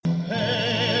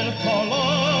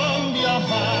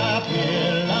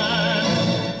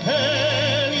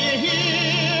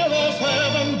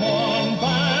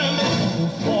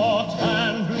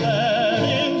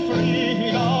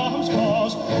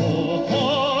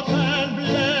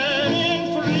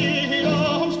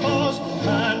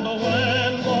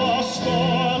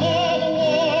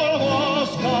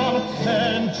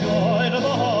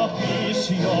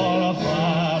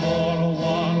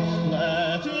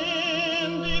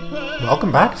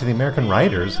Welcome back to the American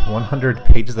Writers 100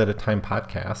 Pages at a Time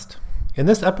podcast. In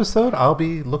this episode, I'll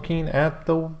be looking at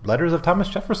the letters of Thomas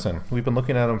Jefferson. We've been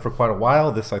looking at them for quite a while.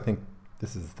 I think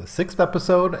this is the sixth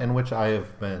episode in which I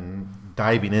have been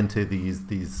diving into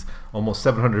these almost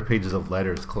 700 pages of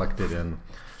letters collected in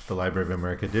the Library of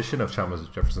America edition of Thomas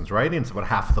Jefferson's writings, about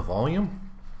half of the volume.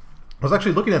 I was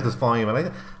actually looking at this volume,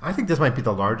 and I think this might be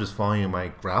the largest volume I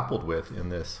grappled with in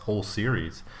this whole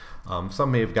series.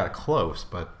 Some may have got close,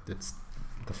 but it's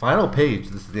the final page.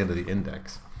 This is the end of the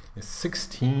index. It's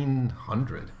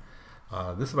 1,600.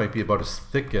 This might be about as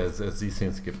thick as these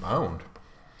things get bound.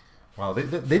 Wow, they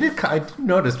did. I did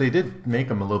notice they did make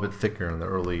them a little bit thicker in the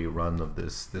early run of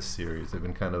this series. They've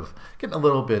been kind of getting a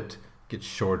little bit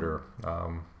shorter,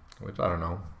 which I don't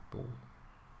know.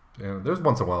 There's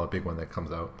once in a while a big one that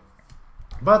comes out,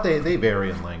 but they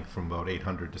vary in length from about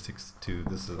 800 to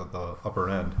this is at the upper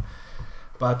end.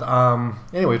 But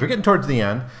anyways, we're getting towards the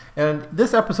end, and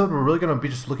this episode we're really going to be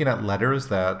just looking at letters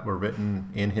that were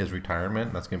written in his retirement.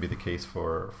 And that's going to be the case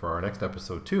for our next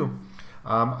episode too.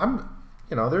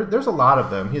 There's a lot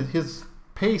of them. His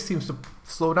pace seems to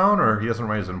slow down, or he doesn't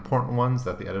write as important ones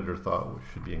that the editor thought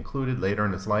should be included later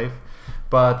in his life.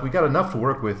 But we got enough to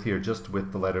work with here, just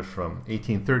with the letters from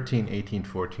 1813,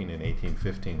 1814, and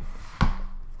 1815.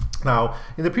 Now,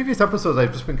 in the previous episodes,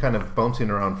 I've just been kind of bouncing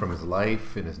around from his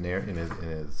life, his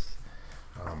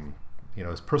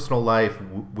personal life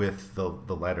with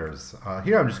the letters.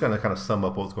 Here, I'm just going to kind of sum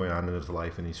up what's going on in his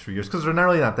life in these 3 years, because there's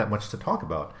really not that much to talk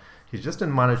about. He's just in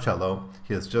Monticello.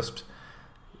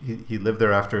 He lived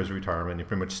there after his retirement. He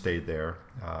pretty much stayed there.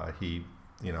 He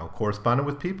corresponded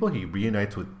with people. He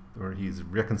he's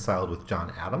reconciled with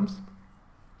John Adams,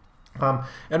 and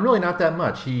really not that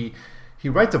much. He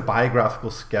writes a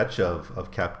biographical sketch of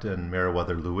Captain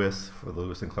Meriwether Lewis for the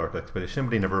Lewis and Clark expedition,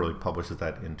 but he never really publishes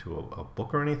that into a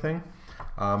book or anything.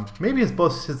 Maybe his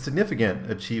significant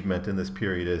achievement in this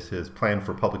period is his plan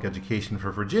for public education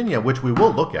for Virginia, which we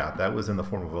will look at. That was in the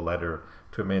form of a letter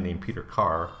to a man named Peter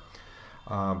Carr.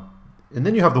 And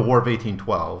then you have the War of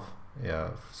 1812.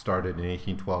 Started in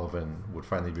 1812 and would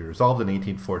finally be resolved in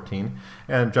 1814.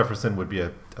 And Jefferson would be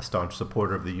a staunch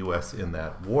supporter of the U.S. in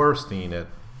that war, seeing it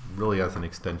really as an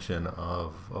extension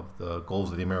of the goals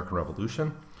of the American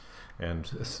Revolution and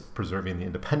preserving the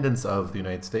independence of the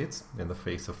United States in the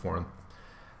face of foreign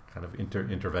kind of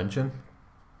intervention.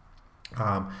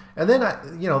 And then,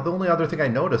 the only other thing I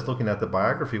noticed looking at the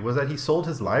biography was that he sold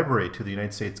his library to the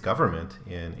United States government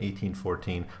in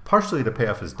 1814, partially to pay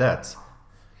off his debts.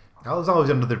 I was always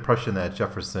under the impression that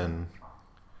Jefferson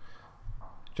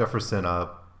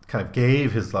kind of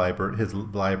gave his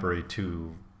library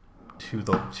to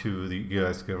the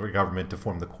U.S. government to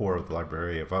form the core of the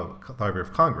Library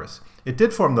of Congress. It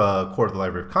did form the core of the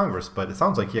Library of Congress, but it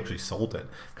sounds like he actually sold it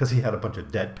because he had a bunch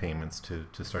of debt payments to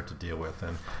start to deal with,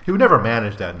 and he would never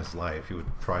manage that in his life. He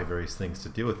would try various things to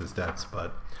deal with his debts,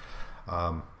 but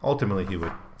ultimately he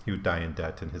would die in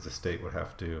debt, and his estate would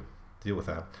have to deal with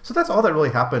that. So that's all that really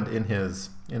happened in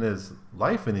his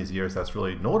life in these years. That's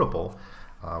really notable.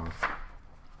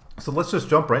 So let's just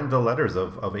jump right into the letters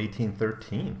of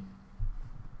 1813.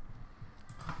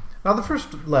 Now, the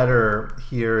first letter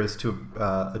here is to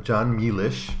John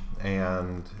Mealish,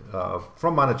 and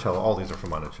from Monticello. All these are from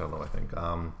Monticello, I think.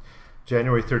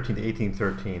 January 13 to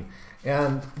 1813.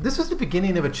 And this is the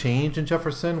beginning of a change in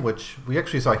Jefferson, which we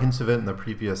actually saw hints of it in the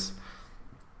previous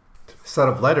set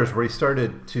of letters, where he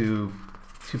started to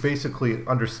basically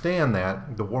understand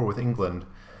that the war with England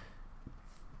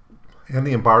and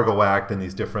the Embargo Act and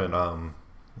these different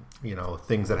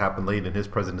things that happened late in his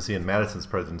presidency and Madison's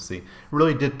presidency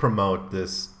really did promote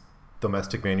this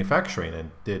domestic manufacturing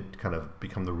and did kind of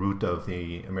become the root of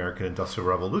the American Industrial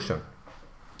Revolution.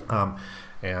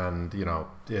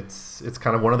 It's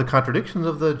kind of one of the contradictions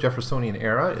of the Jeffersonian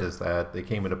era is that they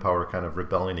came into power kind of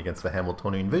rebelling against the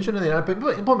Hamiltonian vision, and they ended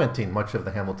up implementing much of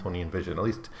the Hamiltonian vision, at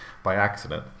least by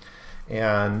accident.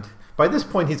 And by this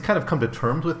point, he's kind of come to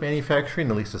terms with manufacturing,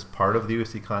 at least as part of the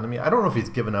U.S. economy. I don't know if he's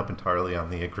given up entirely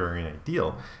on the agrarian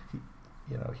ideal.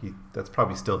 That's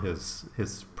probably still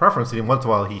his preference. And once in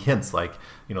a while, he hints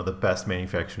the best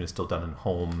manufacturing is still done in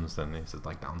homes, and he says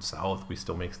down south we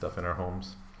still make stuff in our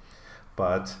homes.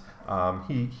 But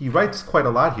he writes quite a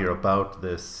lot here about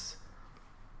this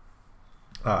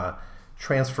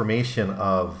transformation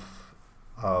of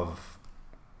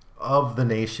the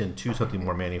nation to something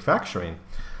more manufacturing.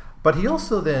 But he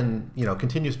also then,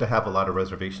 continues to have a lot of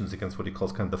reservations against what he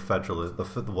calls kind of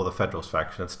the Federalist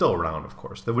faction. It's still around, of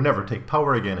course. They would never take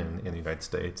power again in the United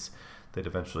States. They'd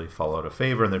eventually fall out of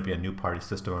favor, and there'd be a new party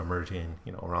system emerging,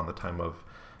 around the time of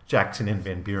Jackson and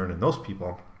Van Buren and those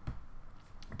people.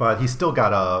 but he's still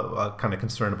got a kind of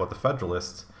concern about the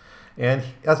Federalists. And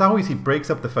as always, he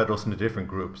breaks up the Federalists into different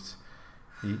groups.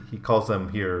 He calls them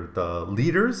here the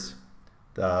leaders.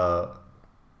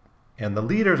 And the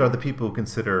leaders are the people who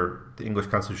consider the English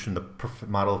Constitution the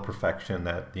model of perfection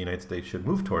that the United States should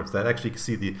move towards, that actually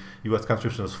see the U.S.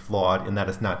 Constitution as flawed in that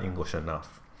it's not English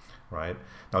enough, right?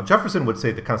 Now, Jefferson would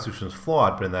say the Constitution is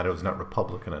flawed, but in that it was not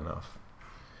Republican enough,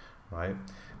 right?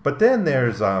 But then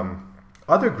there's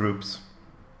other groups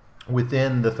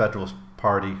within the Federalist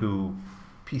Party who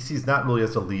he sees not really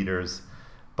as the leaders,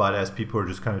 but as people who are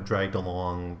just kind of dragged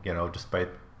along, despite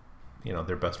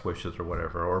their best wishes or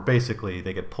whatever, or basically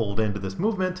they get pulled into this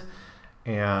movement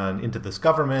and into this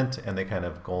government, and they kind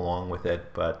of go along with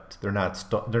it, but they're not.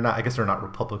 I guess they're not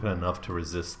Republican enough to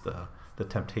resist the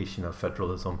temptation of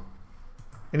federalism.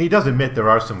 And he does admit there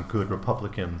are some good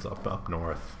Republicans up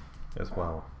north as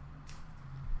well.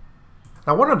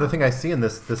 Now, one other thing I see in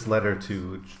this letter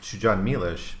to John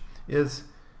Milish is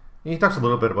he talks a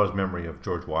little bit about his memory of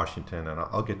George Washington, and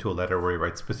I'll get to a letter where he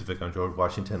writes specific on George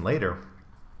Washington later.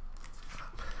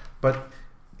 But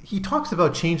he talks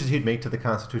about changes he'd make to the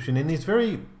Constitution, and he's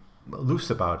very loose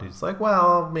about it. He's like,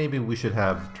 well, maybe we should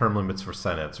have term limits for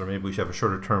senates, or maybe we should have a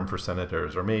shorter term for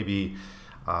senators, or maybe,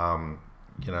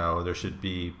 there should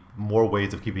be more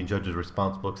ways of keeping judges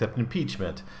responsible except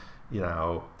impeachment,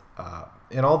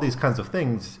 and all these kinds of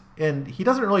things. And he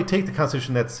doesn't really take the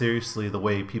Constitution that seriously the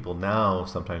way people now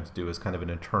sometimes do, as kind of an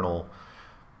internal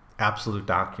absolute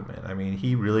document. I mean,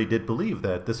 he really did believe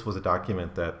that this was a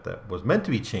document that was meant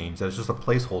to be changed, that it's just a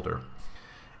placeholder.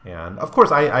 And of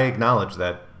course, I acknowledge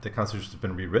that the Constitution has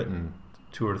been rewritten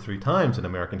 2 or 3 times in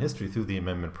American history through the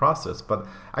amendment process, but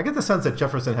I get the sense that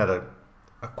Jefferson had a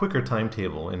quicker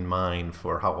timetable in mind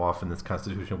for how often this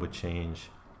Constitution would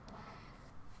change.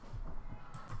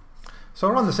 So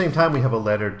around the same time, we have a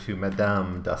letter to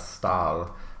Madame de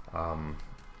Staël,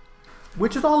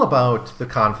 which is all about the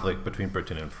conflict between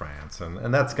Britain and France,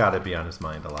 and that's got to be on his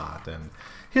mind a lot. And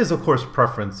his, of course,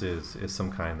 preference is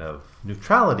some kind of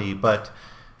neutrality, but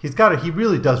he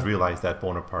really does realize that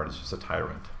Bonaparte is just a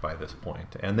tyrant by this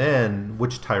point. And then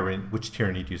which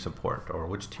tyranny do you support, or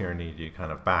which tyranny do you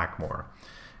kind of back more?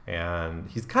 And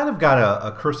he's kind of got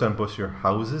a curse on both your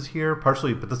houses here,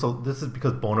 partially, but this is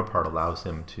because Bonaparte allows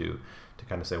him to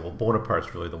kind of say, well,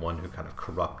 Bonaparte's really the one who kind of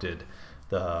corrupted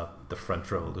the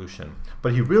French Revolution.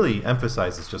 But he really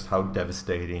emphasizes just how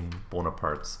devastating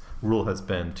Bonaparte's rule has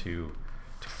been to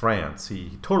France.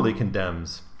 He totally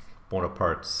condemns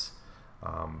Bonaparte's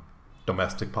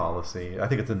domestic policy. I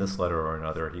think it's in this letter or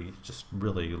another. He just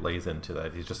really lays into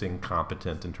that. He's just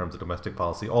incompetent in terms of domestic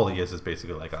policy. All he is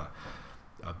basically like a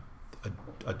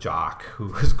jock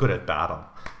who is good at battle,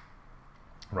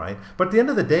 right? But at the end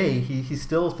of the day, he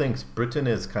still thinks Britain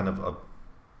is kind of a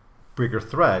bigger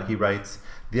threat. He writes,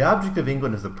 "The object of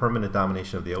England is the permanent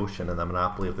domination of the ocean and the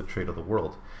monopoly of the trade of the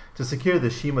world. To secure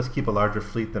this, she must keep a larger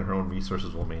fleet than her own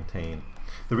resources will maintain.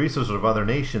 The resources of other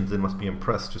nations then must be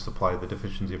impressed to supply the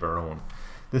deficiency of our own.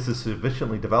 This is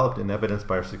sufficiently developed and evidenced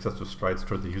by our successive strides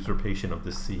toward the usurpation of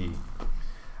the sea."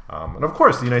 And of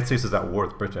course, the United States is at war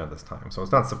with Britain at this time, so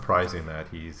it's not surprising that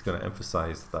he's going to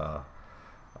emphasize the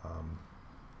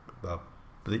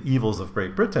evils of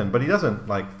Great Britain, but he doesn't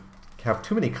have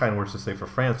too many kind words to say for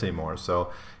France anymore.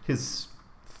 So his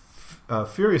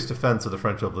furious defense of the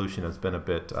French Revolution has been a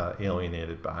bit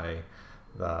alienated by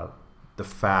the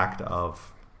fact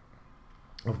of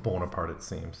Bonaparte, it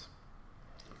seems.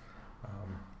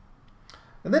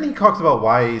 And then he talks about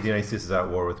why the United States is at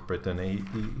war with Britain.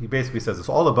 He basically says it's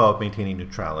all about maintaining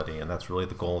neutrality, and that's really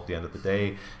the goal at the end of the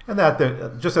day. And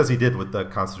that just as he did with the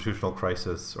constitutional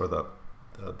crisis or the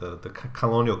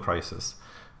colonial crisis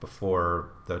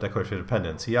before the Declaration of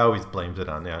Independence, he always blames it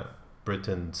on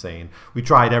Britain, saying, we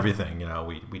tried everything,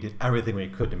 we did everything we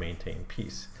could to maintain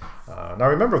peace. Now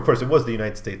remember, of course, it was the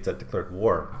United States that declared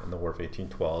war in the War of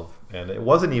 1812, and it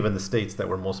wasn't even the states that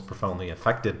were most profoundly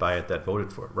affected by it that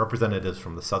voted for it. Representatives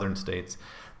from the southern states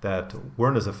that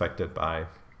weren't as affected by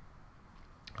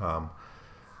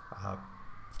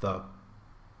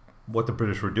what the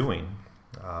British were doing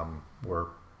were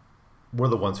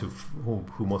the ones who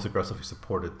most aggressively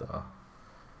supported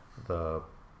the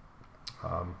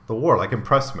war, like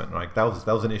impressment. Like that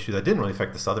was an issue that didn't really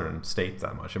affect the southern states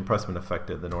that much. Impressment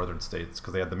affected the northern states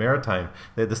because they had the maritime,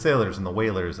 they had the sailors and the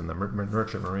whalers and the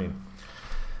merchant marine.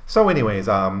 So, anyways,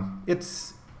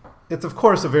 it's of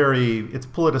course it's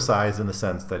politicized in the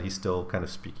sense that he's still kind of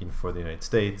speaking for the United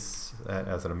States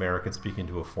as an American speaking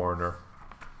to a foreigner.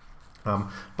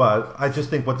 But I just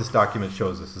think what this document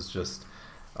shows us is just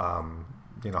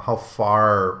how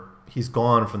far he's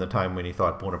gone from the time when he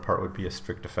thought Bonaparte would be a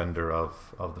strict defender of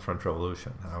the French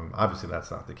Revolution. Obviously, that's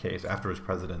not the case. After his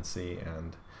presidency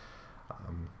and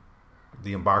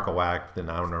the Embargo Act, the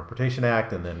Non-Importation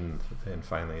Act, and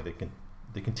finally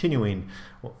the continuing,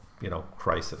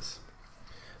 crisis.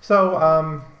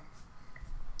 So,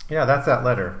 that's that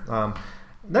letter.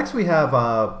 Next, we have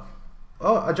a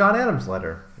John Adams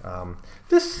letter.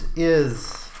 This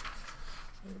is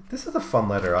a fun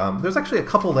letter. There's actually a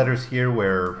couple letters here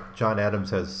where John Adams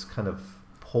has kind of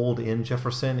pulled in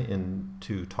Jefferson in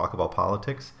to talk about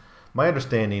politics. My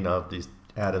understanding of these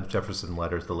Adams-Jefferson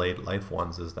letters, the late life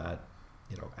ones, is that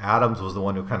Adams was the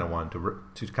one who kind of wanted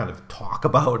to kind of talk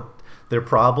about their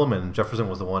problem, and Jefferson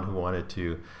was the one who wanted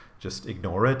to just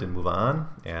ignore it and move on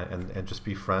and just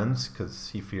be friends, because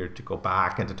he feared to go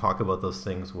back and to talk about those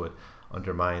things would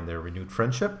undermine their renewed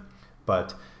friendship.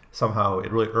 But somehow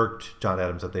it really irked John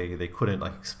Adams that they couldn't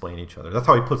explain each other. That's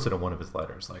how he puts it in one of his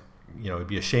letters. It'd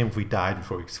be a shame if we died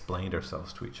before we explained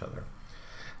ourselves to each other.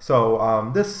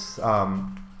 So this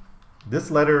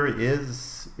letter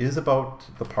is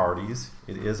about the parties.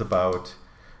 It is about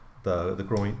the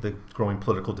growing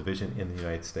political division in the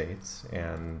United States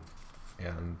and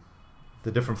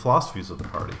the different philosophies of the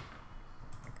party.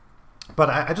 But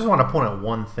I just want to point out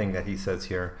one thing that he says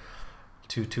here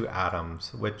to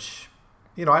Adams, which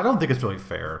I don't think it's really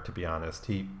fair, to be honest.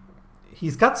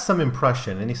 He's got some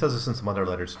impression, and he says this in some other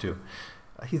letters too.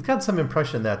 He's got some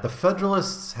impression that the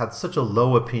Federalists had such a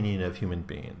low opinion of human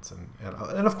beings,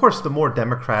 and of course, the more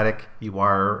democratic you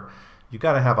are, you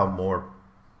got to have a more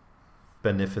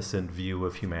beneficent view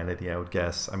of humanity, I would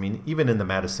guess. I mean, even in the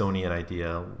Madisonian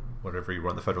idea, whatever you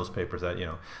run the Federalist Papers, that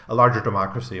a larger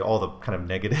democracy, all the kind of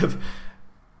negative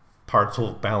parts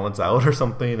will balance out or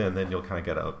something, and then you'll kind of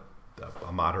get a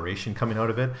moderation coming out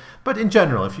of it. But in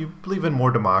general, if you believe in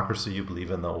more democracy, you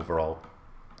believe in the overall,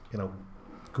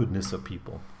 goodness of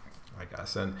people, I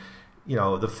guess. And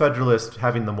the Federalist,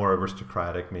 having the more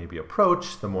aristocratic maybe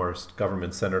approach, the more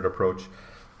government-centered approach,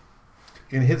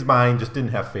 in his mind, just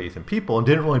didn't have faith in people and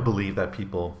didn't really believe that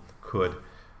people could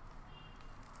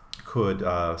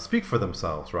speak for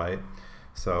themselves, right?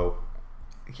 So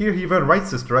here he even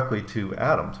writes this directly to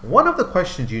Adams. One of the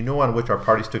questions on which our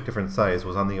parties took different sides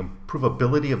was on the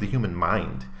improvability of the human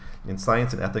mind in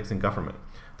science and ethics and government.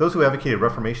 Those who advocated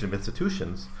reformation of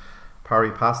institutions,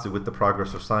 pari passu with the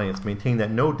progress of science, maintained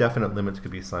that no definite limits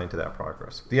could be assigned to that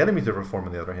progress. The enemies of reform,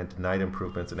 on the other hand, denied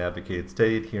improvements and advocated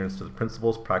steady adherence to the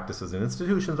principles, practices, and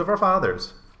institutions of our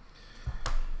fathers.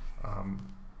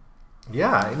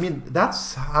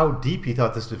 That's how deep he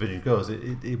thought this division goes.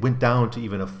 It went down to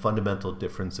even a fundamental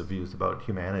difference of views about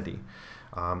humanity.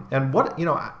 And what,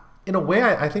 in a way,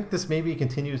 I think this maybe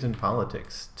continues in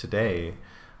politics today.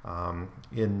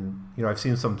 I've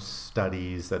seen some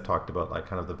studies that talked about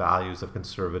kind of the values of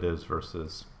conservatives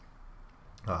versus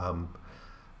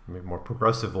maybe more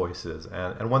progressive voices.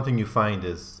 And one thing you find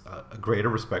is a greater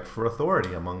respect for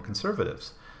authority among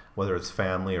conservatives, whether it's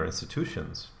family or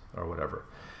institutions or whatever.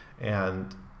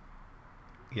 And,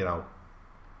 and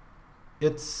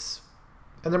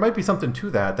there might be something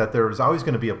to that there's always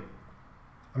going to be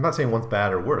I'm not saying one's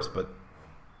bad or worse, but,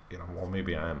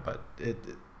 maybe I am, but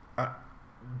that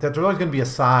there's always going to be a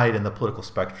side in the political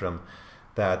spectrum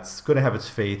that's going to have its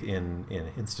faith in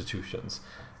institutions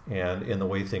and in the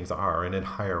way things are and in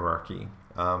hierarchy,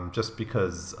 just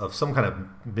because of some kind of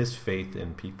misfaith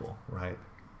in people, right?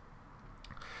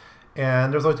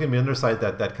 And there's always going to be another side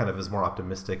that kind of is more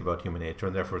optimistic about human nature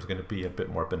and therefore is going to be a bit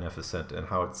more beneficent in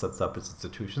how it sets up its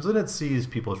institutions, and it sees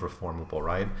people as reformable,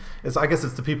 right? I guess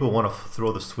it's the people who want to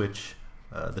throw the switch,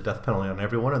 the death penalty on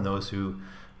everyone, and those who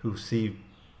see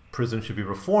prison should be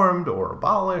reformed or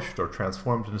abolished or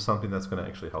transformed into something that's going to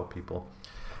actually help people.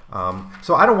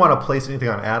 So I don't want to place anything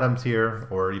on Adams here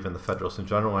or even the Federalists in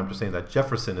general. I'm just saying that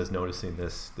Jefferson is noticing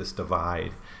this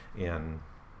divide in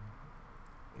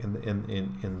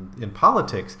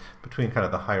politics between kind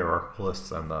of the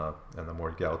hierarchalists and the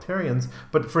more egalitarians.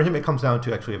 But for him, it comes down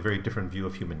to actually a very different view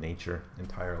of human nature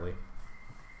entirely.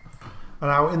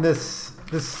 Now, in this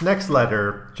next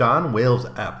letter, John Wales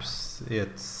Epps,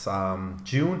 it's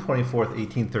June 24th,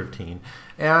 1813,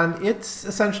 and it's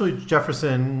essentially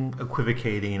Jefferson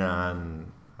equivocating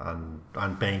on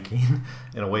banking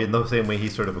in a way, in the same way he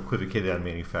sort of equivocated on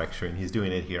manufacturing. He's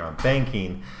doing it here on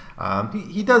banking.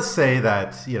 He does say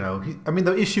that,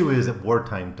 the issue is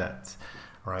wartime debts,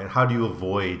 right? How do you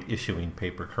avoid issuing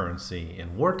paper currency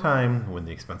in wartime when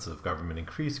the expenses of government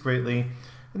increase greatly?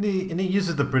 And he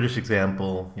uses the British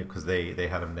example because they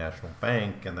had a national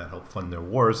bank and that helped fund their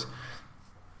wars.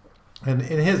 And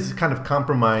in his kind of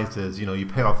compromise is, you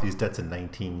pay off these debts in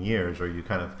 19 years, or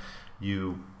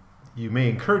you you may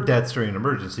incur debts during an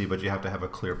emergency, but you have to have a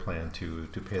clear plan to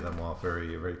pay them off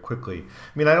very, very quickly.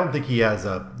 I mean, I don't think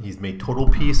he's made total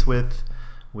peace with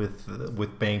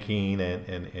banking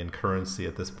and currency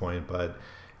at this point, but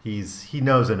he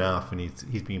knows enough, and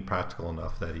he's being practical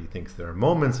enough that he thinks there are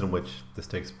moments in which this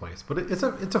takes place. But it's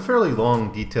a fairly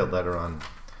long, detailed letter on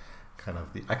kind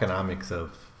of the economics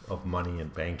of money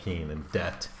and banking and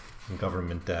debt and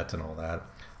government debt and all that.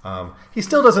 He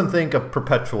still doesn't think a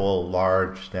perpetual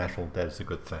large national debt is a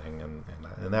good thing, and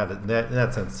in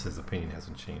that sense, his opinion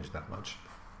hasn't changed that much.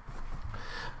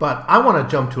 But I want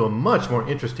to jump to a much more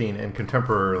interesting and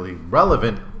contemporarily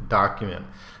relevant document,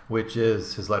 which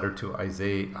is his letter to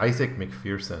Isaac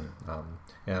McPherson.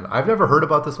 And I've never heard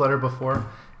about this letter before.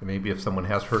 And maybe if someone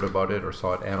has heard about it or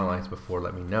saw it analyzed before,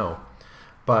 let me know.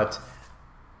 But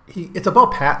it's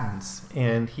about patents,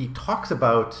 and he talks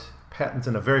about patents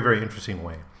in a very, very interesting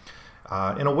way.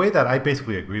 In a way that I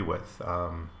basically agree with,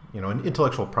 in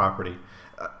intellectual property.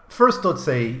 First, let's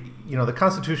say, the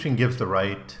Constitution gives the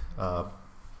right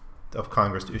of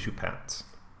Congress to issue patents,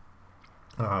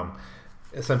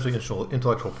 essentially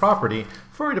intellectual property,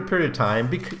 for a period of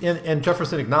time. And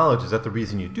Jefferson acknowledges that the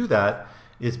reason you do that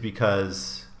is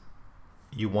because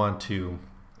you want to,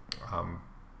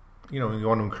 you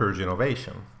want to encourage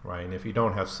innovation, right? And if you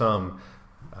don't have some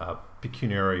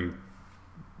pecuniary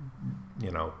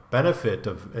benefit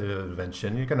of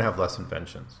invention, you're going to have less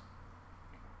inventions.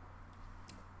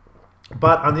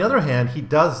 But on the other hand, he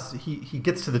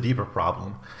gets to the deeper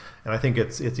problem, and I think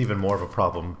it's even more of a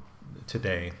problem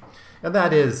today, and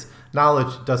that is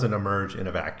knowledge doesn't emerge in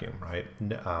a vacuum, right?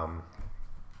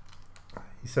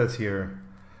 He says here,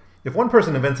 if one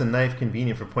person invents a knife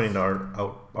convenient for pointing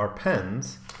out our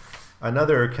pens,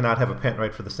 another cannot have a patent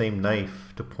right for the same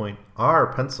knife to point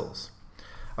our pencils.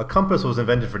 A compass was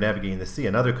invented for navigating the sea.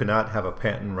 Another could not have a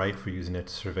patent right for using it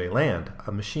to survey land.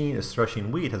 A machine is threshing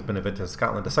wheat has been invented in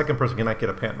Scotland. A second person cannot get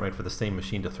a patent right for the same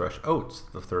machine to thresh oats.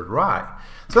 The third rye.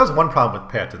 So that's one problem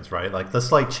with patents, right? Like the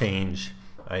slight change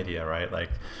idea, right?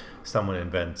 Like someone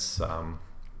invents, a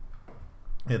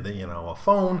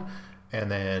phone, and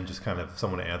then just kind of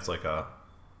someone adds like a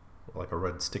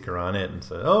red sticker on it and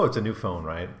says, oh, it's a new phone,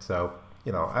 right? So,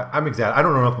 I'm exact. I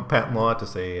don't know enough about patent law to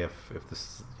say if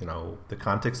this, the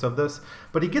context of this,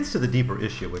 but he gets to the deeper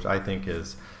issue, which I think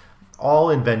is all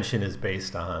invention is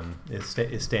based on is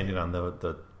standing on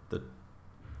the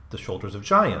shoulders of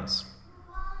giants.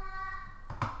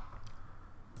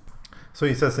 So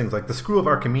he says things like the screw of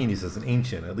Archimedes is an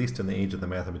ancient, at least in the age of the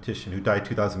mathematician, who died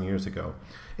 2,000 years ago,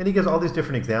 and he gives all these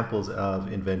different examples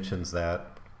of inventions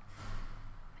that.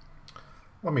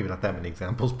 Well, maybe not that many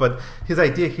examples, but his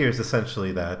idea here is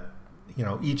essentially that,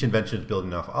 each invention is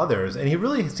building off others, and he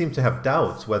really seems to have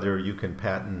doubts whether you can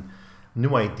patent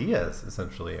new ideas,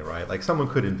 essentially, right? Like someone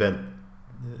could invent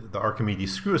the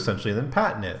Archimedes screw, essentially, and then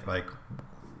patent it. Like,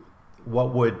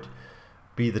 what would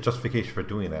be the justification for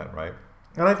doing that, right?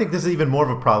 And I think this is even more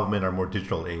of a problem in our more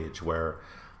digital age, where,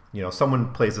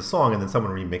 someone plays a song and then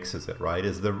someone remixes it, right?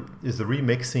 Is the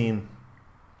remixing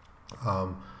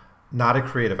not a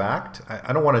creative act?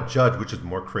 I don't want to judge which is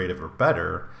more creative or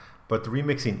better, but the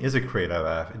remixing is a creative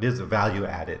act. It is a value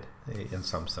added in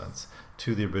some sense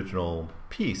to the original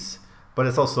piece, but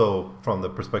it's also, from the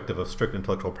perspective of strict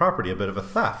intellectual property, a bit of a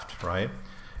theft, right?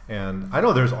 And I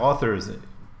know there's authors,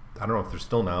 I don't know if they're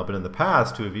still now, but in the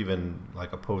past, who have even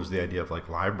opposed the idea of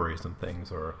libraries and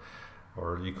things, or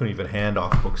you couldn't even hand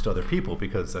off books to other people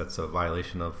because that's a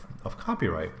violation of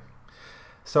copyright.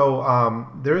 So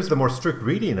there is the more strict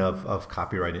reading of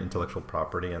copyright and intellectual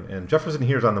property, and Jefferson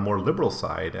here is on the more liberal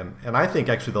side, and I think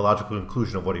actually the logical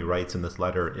conclusion of what he writes in this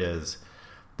letter is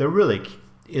there really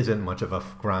isn't much of a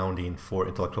grounding for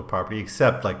intellectual property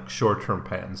except short-term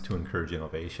patents to encourage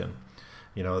innovation.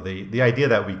 The idea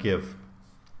that we give,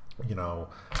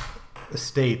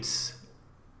 states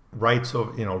rights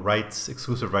over,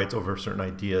 exclusive rights over certain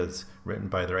ideas written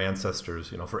by their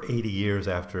ancestors, for 80 years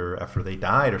after they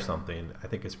died or something, I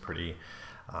think is pretty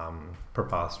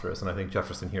preposterous. And I think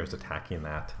Jefferson here is attacking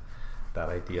that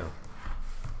idea.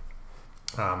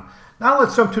 Now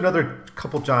let's jump to another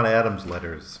couple John Adams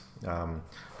letters.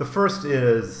 The first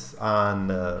is on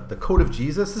the Code of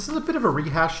Jesus. This is a bit of a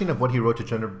rehashing of what he wrote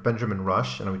to Benjamin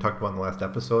Rush, and we talked about in the last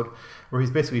episode, where he's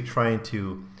basically trying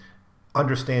to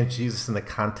understand Jesus in the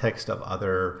context of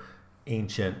other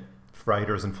ancient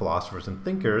writers and philosophers and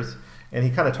thinkers, and he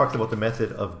kind of talks about the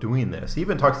method of doing this. He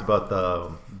even talks about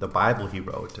the Bible he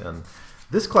wrote, and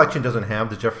this collection doesn't have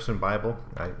the Jefferson Bible.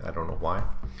 I don't know why.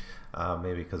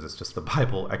 Maybe because it's just the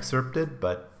Bible excerpted,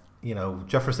 but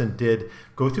Jefferson did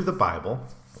go through the Bible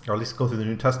or at least go through the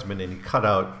New Testament, and he cut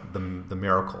out the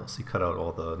miracles. He cut out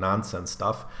all the nonsense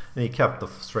stuff, and he kept the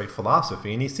straight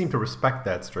philosophy. And he seemed to respect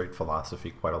that straight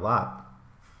philosophy quite a lot.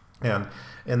 And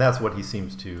that's what he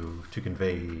seems to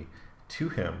convey to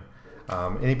him.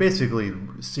 And he basically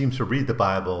seems to read the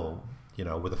Bible,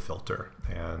 with a filter,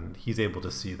 and he's able to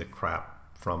see the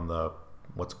crap from the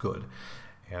what's good,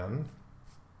 and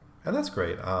that's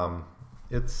great.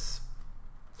 It's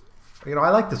I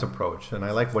like this approach, and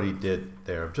I like what he did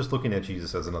there, just looking at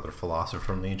Jesus as another philosopher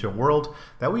from the ancient world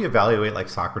that we evaluate like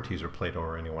Socrates or Plato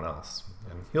or anyone else.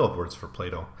 And he'll have words for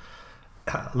Plato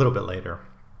a little bit later.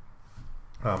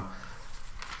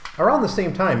 Around the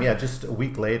same time, just a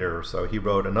week later or so, he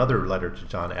wrote another letter to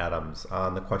John Adams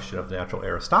on the question of natural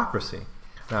aristocracy.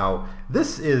 Now,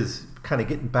 this is kind of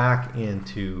getting back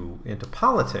into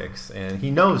politics, and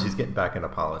he knows he's getting back into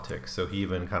politics, so he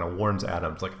even kind of warns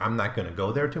Adams, like, I'm not going to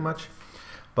go there too much.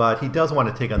 But he does want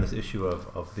to take on this issue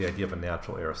of the idea of a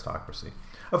natural aristocracy.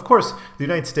 Of course, the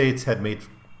United States had made,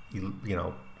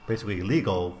 basically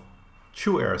illegal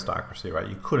true aristocracy, right?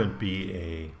 You couldn't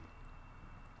be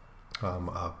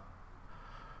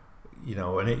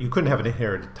you couldn't have an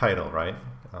inherited title, right,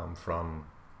 from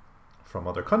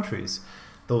other countries.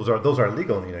 Those are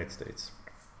legal in the United States,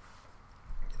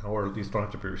 or at least don't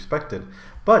have to be respected.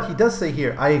 But he does say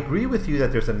here, I agree with you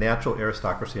that there's a natural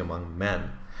aristocracy among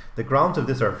men. The grounds of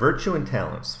this are virtue and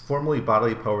talents. Formerly,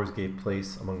 bodily powers gave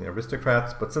place among the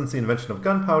aristocrats, but since the invention of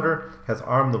gunpowder has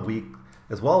armed the weak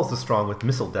as well as the strong with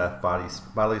missile death,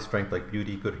 bodily strength like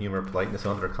beauty, good humor, politeness,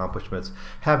 and other accomplishments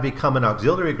have become an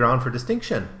auxiliary ground for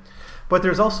distinction. But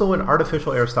there's also an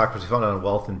artificial aristocracy founded on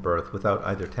wealth and birth without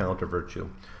either talent or virtue.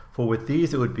 For with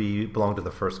these it would belong to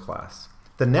the first class.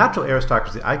 The natural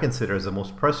aristocracy I consider as the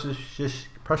most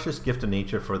precious gift of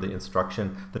nature for the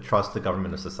instruction, the trust, the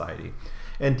government of society.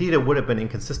 Indeed, it would have been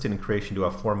inconsistent in creation to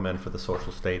have formed men for the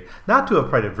social state, not to have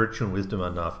prided virtue and wisdom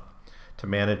enough to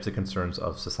manage the concerns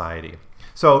of society.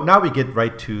 So now we get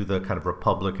right to the kind of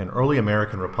early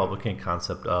American Republican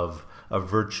concept of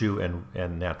virtue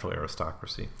and natural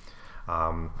aristocracy.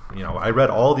 I read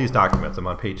all these documents. I'm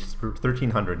on page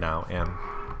 1300 now, and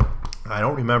I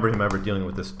don't remember him ever dealing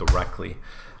with this directly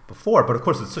before. But of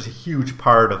course, it's such a huge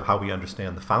part of how we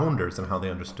understand the founders and how they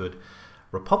understood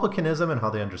republicanism and how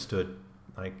they understood,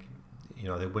 they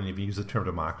wouldn't even use the term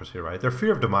democracy, right? Their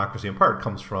fear of democracy in part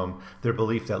comes from their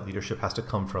belief that leadership has to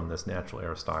come from this natural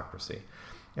aristocracy.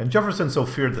 And Jefferson so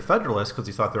feared the Federalists because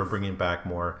he thought they were bringing back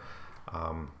more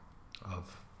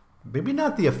of maybe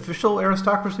not the official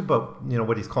aristocracy, but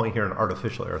what he's calling here an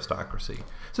artificial aristocracy.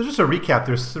 So just to recap,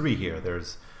 there's three here.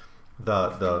 There's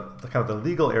the kind of the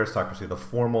legal aristocracy, the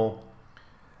formal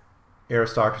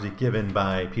aristocracy given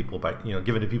to people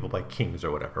by kings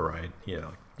or whatever, right?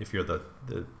 If you're the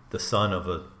son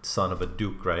of a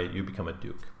duke, right, you become a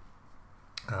duke.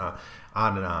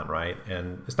 On and on, right?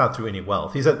 And it's not through any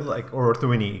wealth. He said, or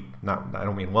through any, I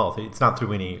don't mean wealth. It's not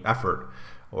through any effort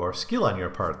or skill on your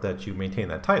part that you maintain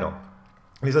that title.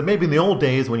 And he said maybe in the old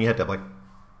days when you had to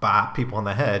bop people on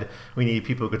the head, we needed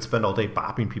people who could spend all day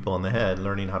bopping people on the head,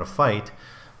 learning how to fight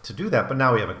to do that. But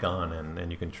now we have a gun,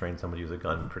 and you can train somebody to use a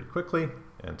gun pretty quickly,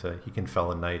 and he can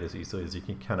fell a knight as easily as he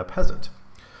can a peasant.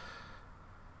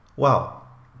 Well,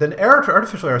 then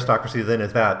artificial aristocracy then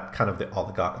is that kind of the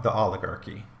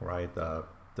oligarchy, right? The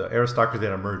aristocracy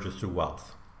that emerges through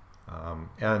wealth.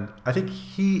 And I think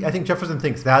Jefferson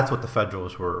thinks that's what the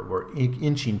Federalists were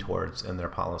inching towards in their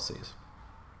policies.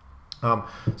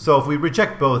 So if we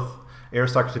reject both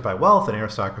aristocracy by wealth and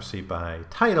aristocracy by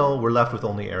title, we're left with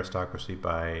only aristocracy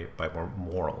by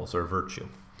morals or virtue.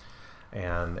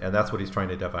 And that's what he's trying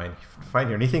to find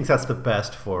here. And he thinks that's the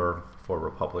best for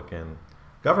Republican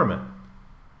government.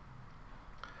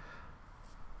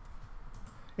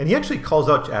 And he actually calls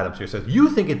out Adams here. He says, you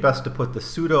think it best to put the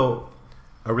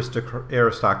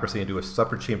pseudo-aristocracy into a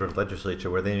separate chamber of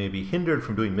legislature where they may be hindered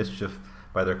from doing mischief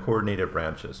by their coordinated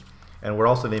branches, and where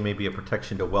also they may be a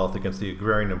protection to wealth against the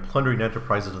agrarian and plundering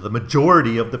enterprises of the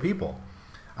majority of the people.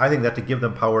 I think that to give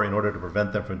them power in order to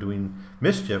prevent them from doing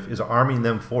mischief is arming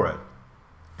them for it,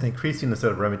 and increasing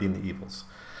instead of remedying the evils.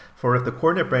 For if the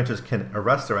coordinate branches can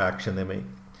arrest their action,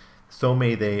 so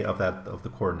may they of the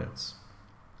coordinates.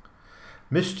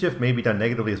 Mischief may be done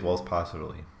negatively as well as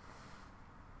positively.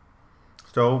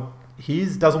 So he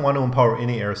doesn't want to empower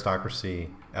any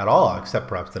aristocracy at all, except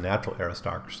perhaps the natural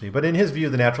aristocracy. But in his view,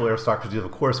 the natural aristocracy is,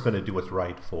 of course, going to do what's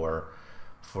right for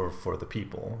the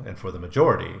people and for the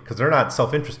majority, because they're not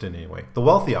self-interested in any way. The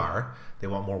wealthy are. They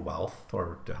want more wealth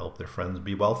or to help their friends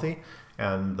be wealthy.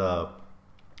 And the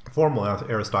formal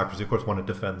aristocracy, of course, want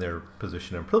to defend their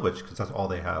position and privilege because that's all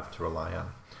they have to rely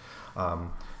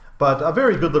on. But a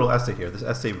very good little essay here.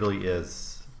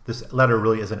 This letter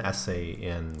really is an essay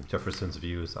in Jefferson's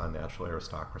views on natural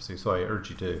aristocracy. So I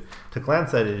urge you to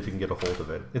glance at it if you can get a hold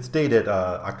of it. It's dated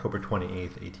October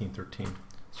 28th, 1813.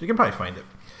 So you can probably find it.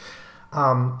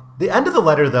 The end of the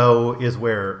letter, though, is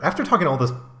where, after talking all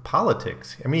this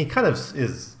politics, I mean, he kind of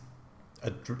is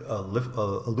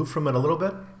aloof from it a little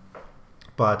bit.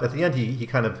 But at the end, he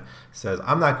kind of says,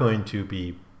 I'm not going to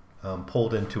be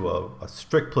pulled into a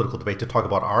strict political debate to talk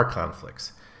about our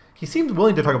conflicts. He seems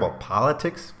willing to talk about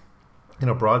politics in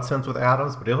a broad sense with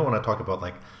Adams, but he doesn't want to talk about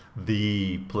like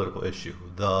the political issue,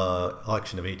 the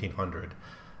election of 1800,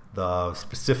 the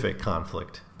specific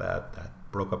conflict that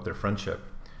broke up their friendship.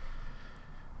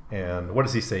 And what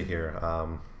does he say here?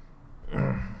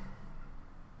 I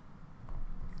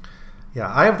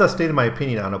have thus stated my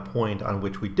opinion on a point on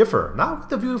which we differ, not with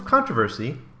the view of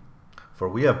controversy, for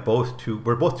we're both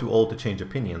too old to change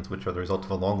opinions, which are the result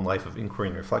of a long life of inquiry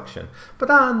and reflection,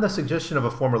 but on the suggestion of a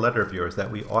former letter of yours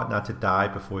that we ought not to die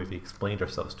before we've explained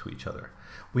ourselves to each other.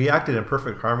 We acted in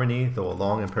perfect harmony, though a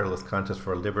long and perilous contest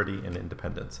for liberty and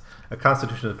independence. A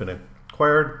constitution has been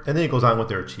acquired, and then he goes on with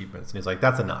their achievements, and he's like,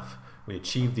 that's enough. We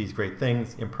achieved these great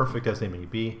things, imperfect as they may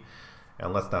be,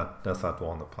 and let's not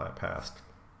dwell on the past.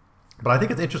 But I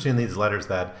think it's interesting in these letters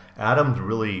that Adams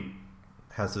really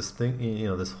has this thing,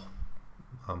 this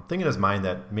thing in his mind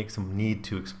that makes him need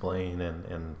to explain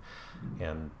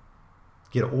and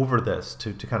get over this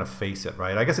to kind of face it,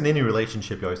 right? I guess in any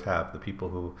relationship you always have the people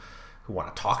who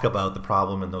want to talk about the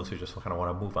problem and those who just kind of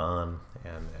want to move on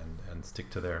and stick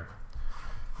to their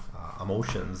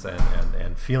emotions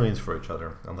and feelings for each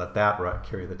other and let that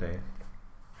carry the day.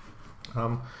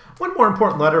 One more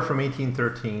important letter from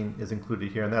 1813 is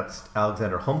included here, and that's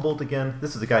Alexander Humboldt again.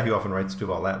 This is the guy who often writes to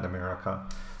about Latin America.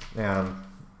 And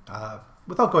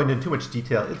without going into too much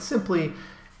detail, it's simply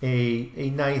a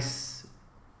nice,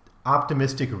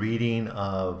 optimistic reading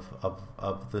of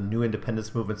the new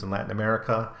independence movements in Latin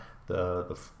America,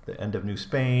 the end of New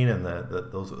Spain, and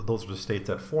those are the states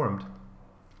that formed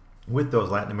with those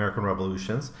Latin American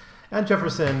revolutions. And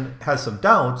Jefferson has some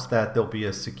doubts that they'll be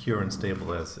as secure and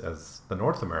stable as the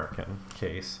North American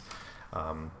case.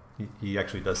 He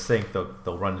actually does think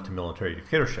they'll run into military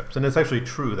dictatorships. And it's actually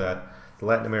true that the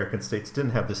Latin American states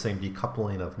didn't have the same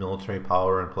decoupling of military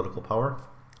power and political power.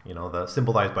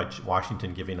 Symbolized by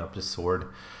Washington giving up his sword,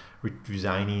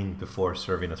 resigning before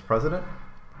serving as president.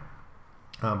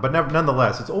 But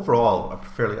nonetheless, it's overall a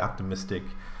fairly optimistic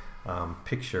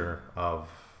picture of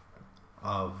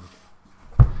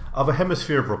a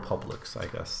hemisphere of republics, I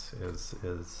guess,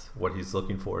 is what he's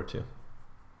looking forward to.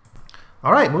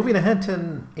 All right, moving ahead to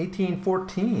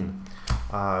 1814.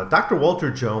 Dr.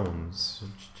 Walter Jones,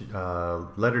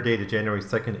 letter dated January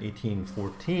 2nd,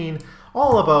 1814,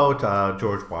 all about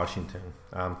George Washington.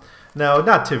 Now,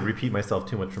 not to repeat myself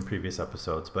too much from previous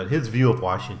episodes, but his view of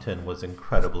Washington was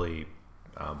incredibly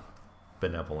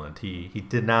benevolent. He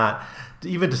did not,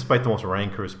 even despite the most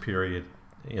rancorous period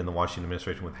in the Washington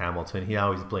administration with Hamilton, he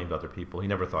always blamed other people. He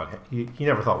never thought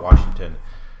Washington.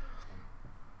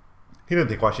 He didn't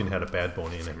think Washington had a bad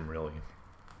bone in him, really.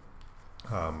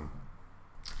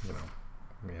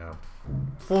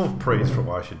 Full of praise for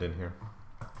Washington here.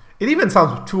 It even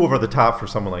sounds too over the top for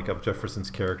someone like of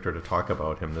Jefferson's character to talk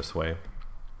about him this way.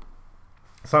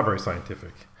 It's not very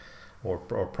scientific or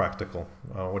practical.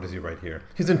 What does he write here?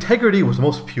 His integrity was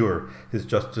most pure. His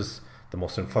justice the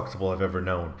most inflexible I've ever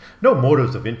known. No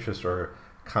motives of interest or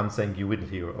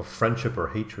consanguinity or of friendship or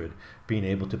hatred being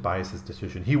able to bias his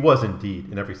decision. He was indeed,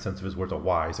 in every sense of his words, a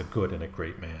wise, a good, and a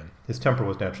great man. His temper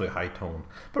was naturally high-toned,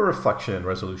 but reflection and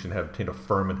resolution had obtained a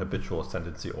firm and habitual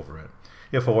ascendancy over it.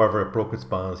 If, however, it broke its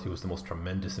bonds, he was the most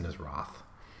tremendous in his wrath.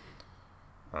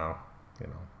 Well,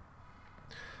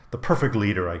 the perfect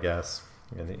leader, I guess,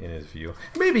 in his view.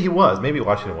 Maybe he was. Maybe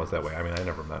Washington was that way. I mean, I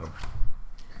never met him.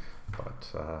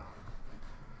 But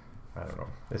I don't know.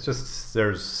 It's just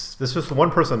there's just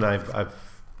one person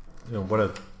I've one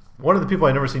of the people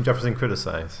I've never seen Jefferson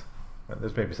criticize.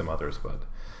 There's maybe some others, but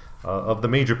of the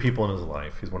major people in his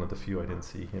life, he's one of the few I didn't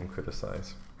see him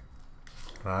criticize.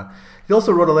 He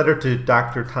also wrote a letter to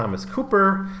Dr. Thomas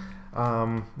Cooper,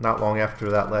 not long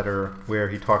after that letter, where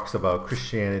he talks about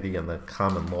Christianity and the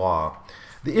common law.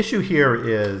 The issue here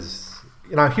is.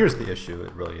 Here's the issue,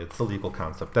 it's the legal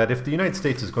concept, that if the United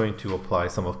States is going to apply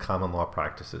some of common law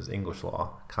practices, English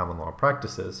law, common law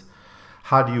practices,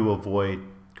 how do you avoid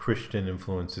Christian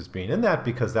influences being in that?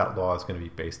 Because that law is going to be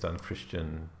based on a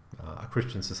Christian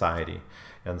society.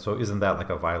 And so isn't that like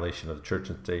a violation of the church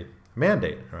and state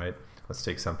mandate, right? Let's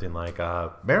take something like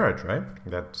marriage, right?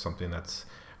 That's something that's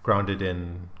grounded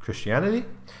in Christianity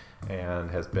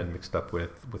and has been mixed up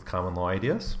with common law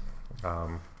ideas.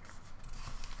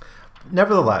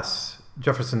 Nevertheless,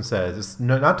 Jefferson says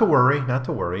not to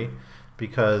worry,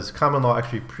 because common law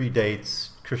actually predates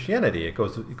Christianity. It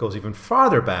goes even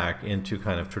farther back into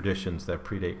kind of traditions that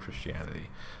predate Christianity.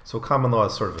 So common law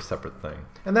is sort of a separate thing,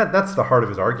 and that's the heart of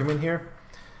his argument here.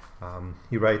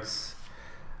 He writes,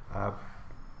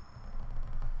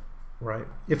 right,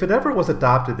 if it ever was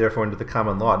adopted, therefore, into the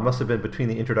common law, it must have been between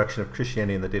the introduction of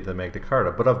Christianity and the date of the Magna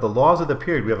Carta. But of the laws of the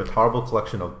period, we have a tolerable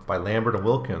collection by Lambert and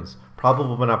Wilkins,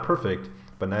 probable but not perfect,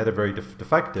 but neither very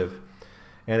defective.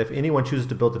 And if anyone chooses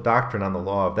to build a doctrine on the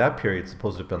law of that period,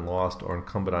 supposed to have been lost, or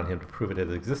incumbent on him to prove it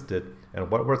had existed,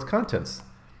 and what were its contents?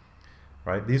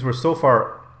 Right? These were so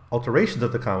far alterations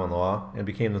of the common law and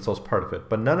became themselves part of it.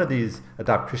 But none of these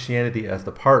adopt Christianity as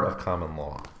the part of common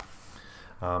law.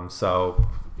 So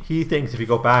he thinks if you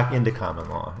go back into common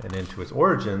law and into its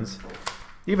origins,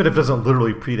 even if it doesn't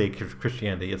literally predate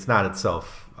Christianity, it's not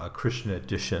itself a Christian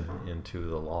addition into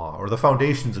the law, or the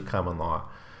foundations of common law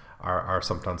are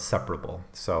sometimes separable.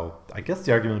 So I guess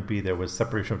the argument would be there was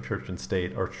separation of church and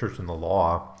state, or church and the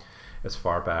law, as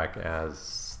far back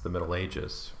as the Middle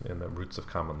Ages in the roots of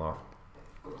common law,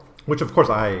 which of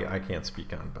course I can't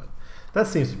speak on, but that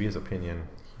seems to be his opinion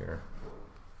here.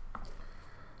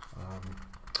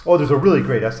 There's a really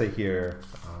great essay here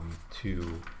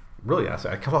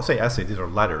I can't say essay, these are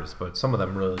letters, but some of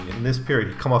them really, in this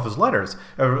period, come off as letters,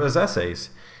 as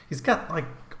essays. He's got like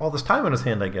all this time on his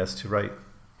hand, I guess, to write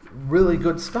really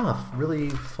good stuff, really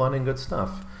fun and good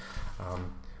stuff.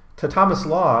 To Thomas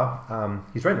Law,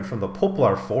 he's writing from the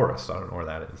Poplar Forest. I don't know where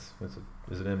that is.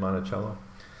 Is it in Monticello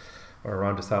or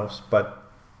around his house? But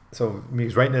so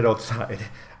he's writing it outside.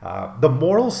 The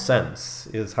moral sense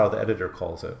is how the editor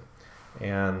calls it,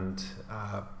 and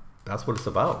that's what it's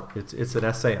about. It's an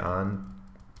essay on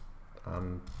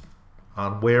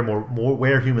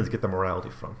where humans get their morality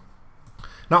from.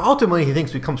 Now, ultimately, he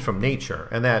thinks it comes from nature,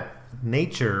 and that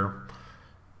nature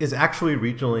is actually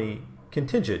regionally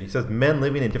contingent. He says men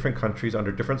living in different countries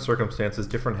under different circumstances,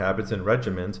 different habits and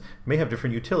regimens may have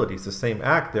different utilities. The same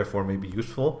act, therefore, may be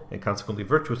useful and consequently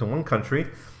virtuous in one country,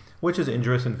 which is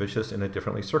injurious and vicious in a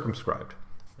differently circumscribed.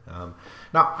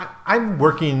 Now, I'm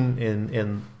working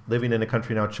in living in a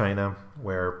country now, China,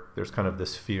 where there's kind of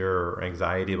this fear or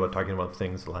anxiety about talking about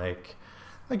things like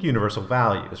universal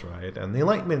values, right? And the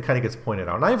Enlightenment kind of gets pointed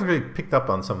out. And I've really picked up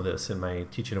on some of this in my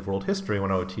teaching of world history when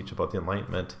I would teach about the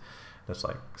Enlightenment. It's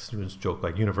like students joke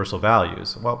like universal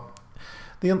values. Well,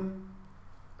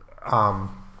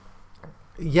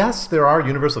 yes, there are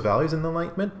universal values in the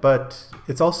Enlightenment, but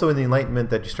it's also in the Enlightenment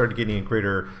that you started getting a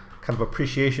greater kind of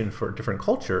appreciation for different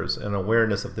cultures and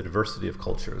awareness of the diversity of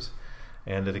cultures,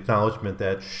 and an acknowledgement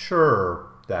that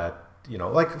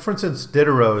like, for instance,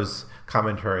 Diderot's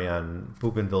commentary on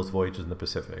Bougainville's Voyages in the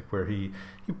Pacific, where he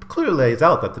clearly lays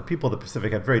out that the people of the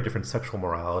Pacific had very different sexual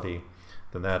morality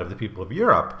than that of the people of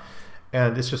Europe.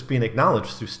 And it's just being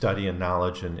acknowledged through study and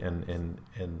knowledge and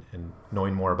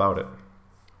knowing more about it.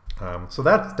 So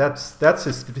that's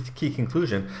his key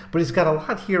conclusion. But he's got a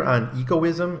lot here on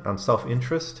egoism, on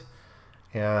self-interest,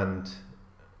 and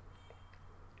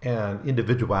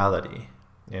individuality.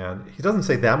 And he doesn't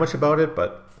say that much about it,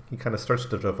 but he kind of starts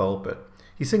to develop it.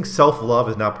 He thinks self-love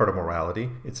is not part of morality.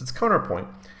 It's its counterpoint.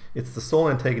 It's the sole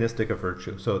antagonistic of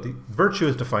virtue. So the virtue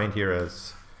is defined here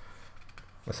as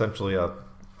essentially a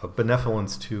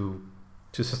benevolence to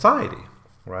society,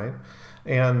 right?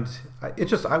 And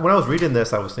when I was reading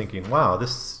this, I was thinking, wow,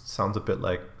 this sounds a bit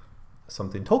like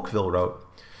something Tocqueville wrote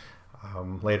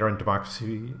later in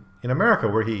Democracy in America,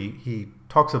 where he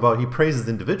praises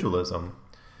individualism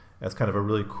as kind of a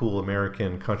really cool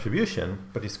American contribution,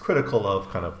 but he's critical of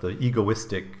kind of the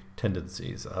egoistic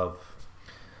tendencies of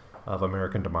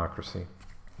American democracy.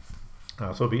 So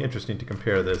it'll be interesting to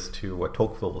compare this to what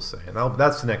Tocqueville will say. And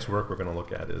that's the next work we're going to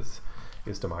look at is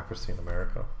Democracy in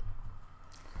America.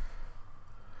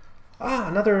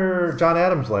 Another John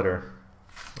Adams letter.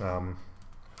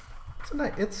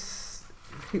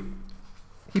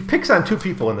 He picks on two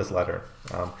people in this letter.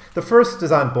 The first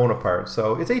is on Bonaparte.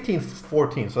 So it's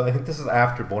 1814, so I think this is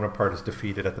after Bonaparte is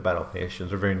defeated at the Battle of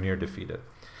Hastings, or very near defeated.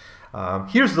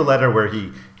 Here's the letter where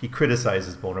he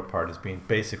criticizes Bonaparte as being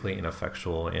basically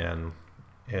ineffectual in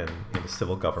the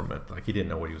civil government. Like, he didn't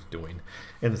know what he was doing.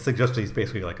 And it suggests he's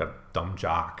basically like a dumb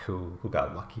jock who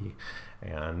got lucky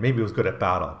and maybe was good at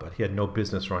battle, but he had no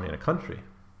business running a country.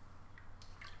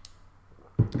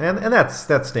 And that's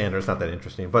standard. It's not that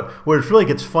interesting. But where it really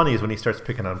gets funny is when he starts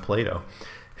picking on Plato,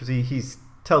 because he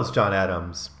tells John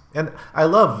Adams, and I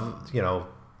love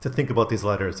to think about these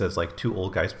letters as like two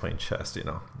old guys playing chess, at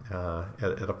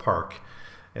a park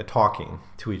and talking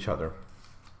to each other.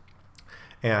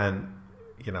 And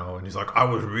and he's like, I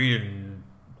was reading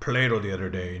Plato the other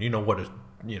day, and you know what a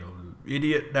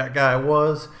idiot that guy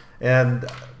was. And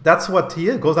that's what he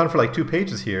is. Goes on for like 2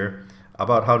 pages here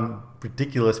about how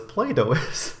ridiculous Plato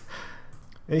is.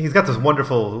 And he's got this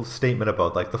wonderful statement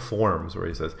about like the forms, where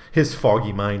he says, his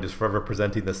foggy mind is forever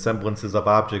presenting the semblances of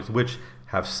objects which,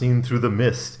 have seen through the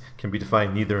mist, can be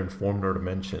defined neither in form nor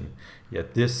dimension.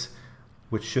 Yet this,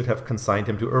 which should have consigned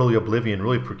him to early oblivion,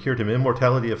 really procured him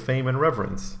immortality of fame and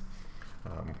reverence.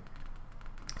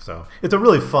 So it's a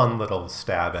really fun little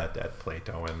stab at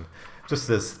Plato, and just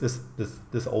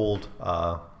this old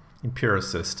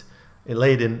empiricist,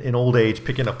 late in old age,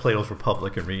 picking up Plato's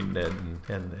Republic and reading it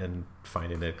and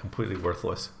finding it completely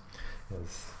worthless.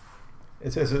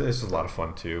 It's just a lot of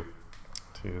fun too.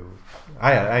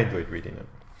 I enjoyed reading it.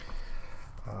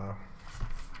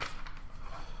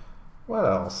 What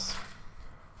else?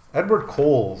 Edward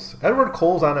Coles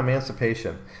on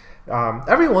emancipation.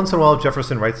 Every once in a while,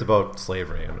 Jefferson writes about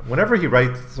slavery, and whenever he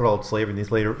writes about slavery in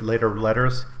these later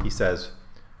letters, he says,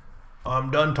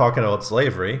 "I'm done talking about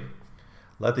slavery.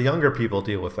 Let the younger people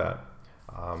deal with that.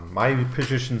 My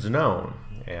position's known,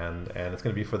 and it's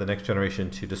going to be for the next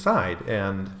generation to decide."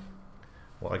 And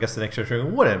well, I guess the next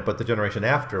generation wouldn't, but the generation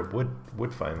after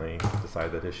would finally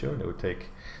decide that issue, and it would take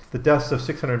the deaths of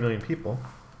 600 million people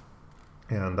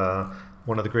and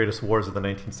one of the greatest wars of the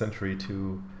 19th century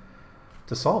to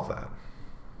solve that,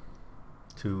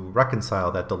 to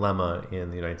reconcile that dilemma in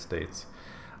the United States.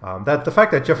 That the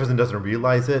fact that Jefferson doesn't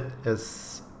realize it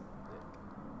as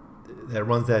that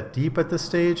runs that deep at this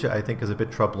stage, I think, is a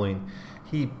bit troubling.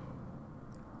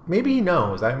 Maybe he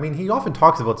knows. I mean, he often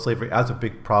talks about slavery as a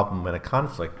big problem and a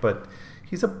conflict, but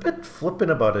he's a bit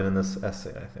flippant about it in this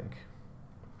essay, I think.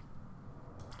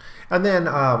 And then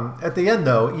at the end,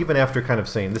 though, even after kind of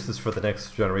saying this is for the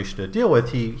next generation to deal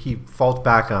with, he falls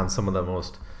back on some of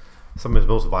his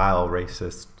most vile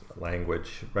racist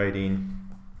language, writing,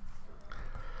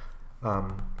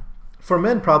 for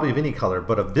men probably of any color,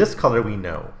 but of this color we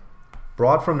know,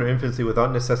 brought from their infancy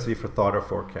without necessity for thought or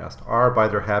forecast, are by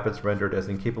their habits rendered as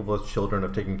incapable as children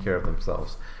of taking care of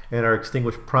themselves, and are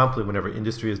extinguished promptly whenever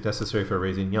industry is necessary for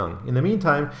raising young. In the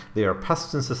meantime, they are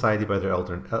pests in society by their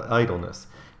idleness,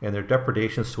 and their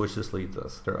depredations to which this leads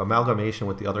us. Their amalgamation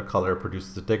with the other color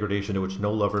produces a degradation to which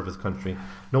no lover of his country,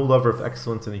 no lover of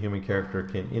excellence in the human character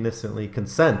can innocently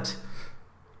consent.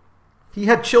 He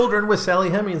had children with Sally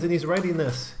Hemings, and he's writing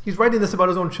this. He's writing this about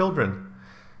his own children.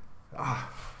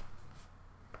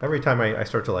 Every time I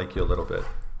start to like you a little bit,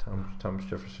 Thomas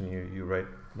Jefferson, you write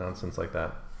nonsense like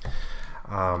that.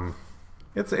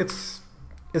 It's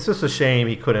just a shame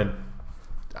he couldn't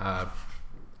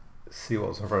see what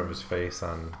was in front of his face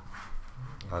on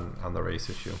the race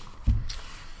issue.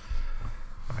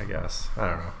 I guess. I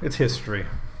don't know. It's history.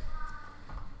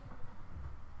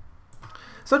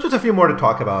 So just a few more to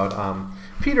talk about.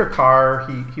 Peter Carr,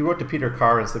 he wrote to Peter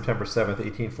Carr on September 7th,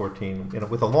 1814,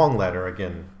 with a long letter,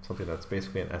 again, something that's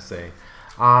basically an essay,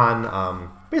 on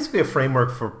basically a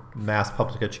framework for mass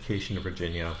public education in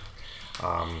Virginia.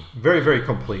 Very, very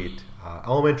complete.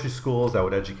 Elementary schools that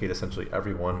would educate essentially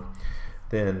everyone.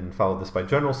 Then followed this by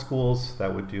general schools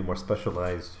that would do more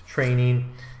specialized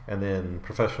training, and then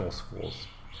professional schools.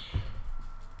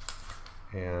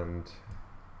 And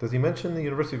does he mention the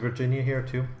University of Virginia here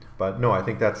too? But no, I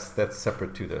think that's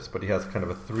separate to this. But he has kind of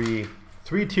a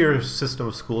three-tier system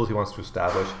of schools he wants to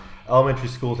establish. Elementary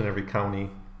schools in every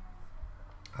county,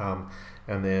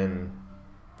 and then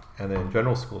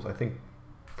general schools. I think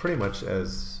pretty much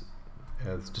as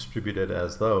distributed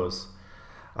as those.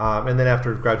 And then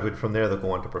after graduate from there, they'll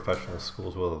go on to professional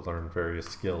schools where they'll learn various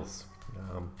skills.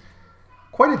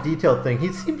 Quite a detailed thing.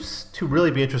 He seems to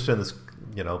really be interested in this,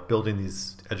 building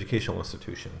these educational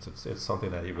institutions. It's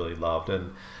something that he really loved.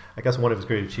 And I guess one of his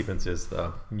great achievements is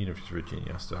the University of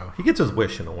Virginia. So he gets his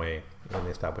wish in a way in the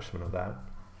establishment of that.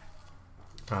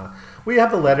 We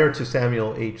have the letter to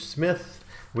Samuel H. Smith,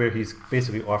 where he's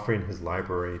basically offering his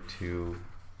library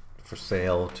for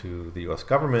sale to the U.S.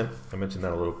 government. I mentioned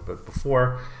that a little bit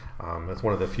before. That's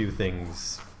one of the few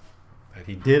things that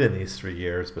he did in these 3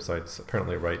 years, besides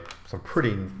apparently write some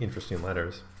pretty interesting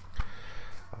letters.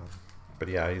 But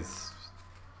yeah, he's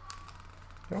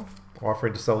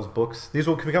offering to sell his books. These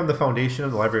will become the foundation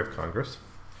of the Library of Congress.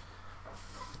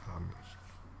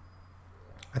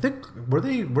 I think were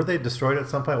they destroyed at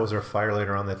some point? Was there a fire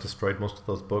later on that destroyed most of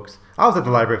those books? I was at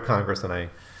the Library of Congress, and I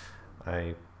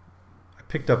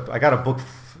got a book,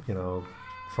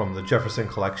 from the Jefferson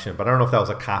collection, but I don't know if that was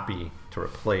a copy to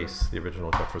replace the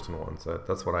original Jefferson ones.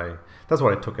 That's what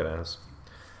I took it as.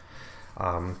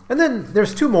 And then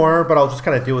there's 2 more, but I'll just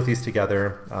kind of deal with these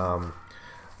together.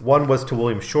 One was to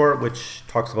William Short, which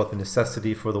talks about the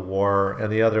necessity for the war,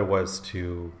 and the other was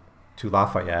to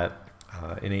Lafayette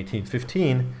in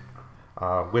 1815,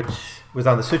 which was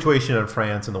on the situation in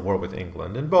France and the war with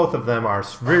England. And both of them are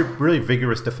really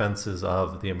vigorous defenses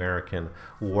of the American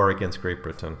war against Great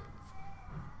Britain.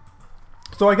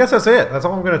 So I guess that's it. That's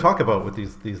all I'm going to talk about with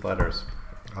these letters.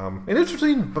 An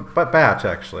interesting batch,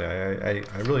 actually. I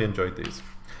really enjoyed these.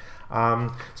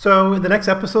 So the next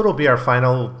episode will be our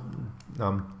final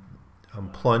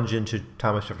plunge into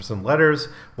Thomas Jefferson letters.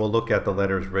 We'll look at the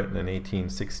letters written in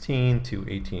 1816 to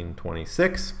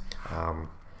 1826.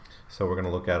 So we're going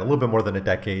to look at a little bit more than a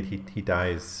decade. He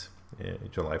dies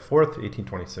July 4th,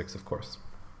 1826, of course.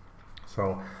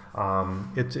 So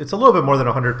it's a little bit more than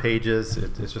 100 pages.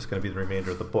 It's just going to be the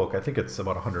remainder of the book. I think it's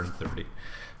about 130.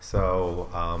 So,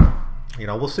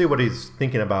 we'll see what he's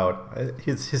thinking about.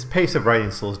 His pace of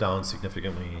writing slows down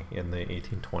significantly in the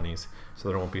 1820s, so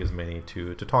there won't be as many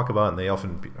to talk about, and they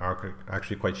often are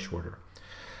actually quite shorter.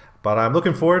 But I'm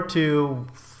looking forward to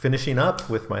finishing up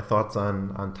with my thoughts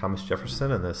on Thomas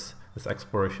Jefferson and this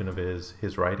exploration of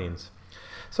his writings.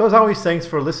 So as always, thanks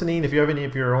for listening. If you have any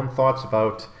of your own thoughts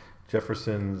about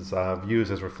Jefferson's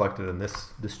views as reflected in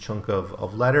this chunk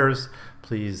of letters,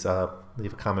 please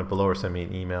leave a comment below or send me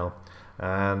an email.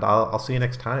 And I'll see you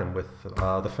next time with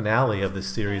the finale of this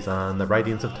series on the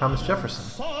writings of Thomas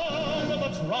Jefferson.